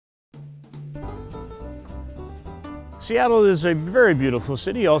Seattle is a very beautiful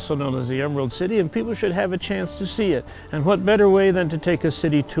city, also known as the Emerald City, and people should have a chance to see it. And what better way than to take a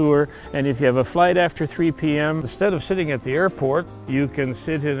city tour? And if you have a flight after 3 p.m., instead of sitting at the airport, you can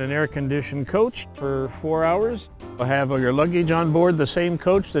sit in an air-conditioned coach for 4 hours. You'll have all your luggage on board the same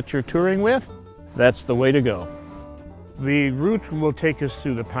coach that you're touring with. That's the way to go. The route will take us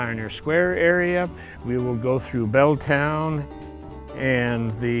through the Pioneer Square area. We will go through Belltown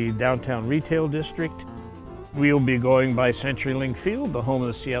and the downtown retail district. We'll be going by CenturyLink Field, the home of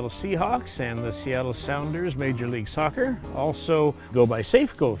the Seattle Seahawks and the Seattle Sounders Major League Soccer. Also go by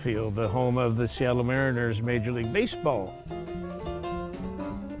Safeco Field, the home of the Seattle Mariners Major League Baseball.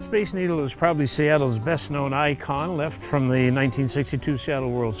 Space Needle is probably Seattle's best known icon, left from the 1962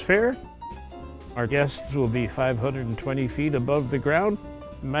 Seattle World's Fair. Our guests will be 520 feet above the ground.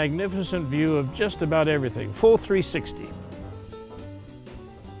 Magnificent view of just about everything, full 360.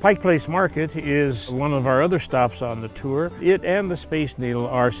 Pike Place Market is one of our other stops on the tour. It and the Space Needle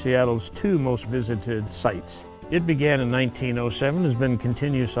are Seattle's two most visited sites. It began in 1907, has been in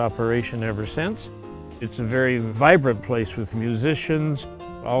continuous operation ever since. It's a very vibrant place with musicians,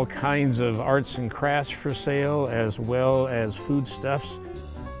 all kinds of arts and crafts for sale, as well as foodstuffs.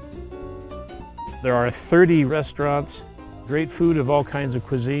 There are 30 restaurants, great food of all kinds of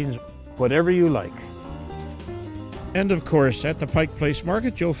cuisines, whatever you like. And of course, at the Pike Place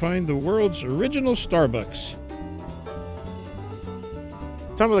Market, you'll find the world's original Starbucks.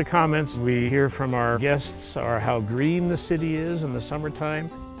 Some of the comments we hear from our guests are how green the city is in the summertime.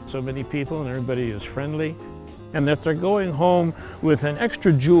 So many people and everybody is friendly. And that they're going home with an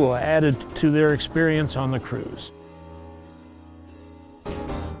extra jewel added to their experience on the cruise.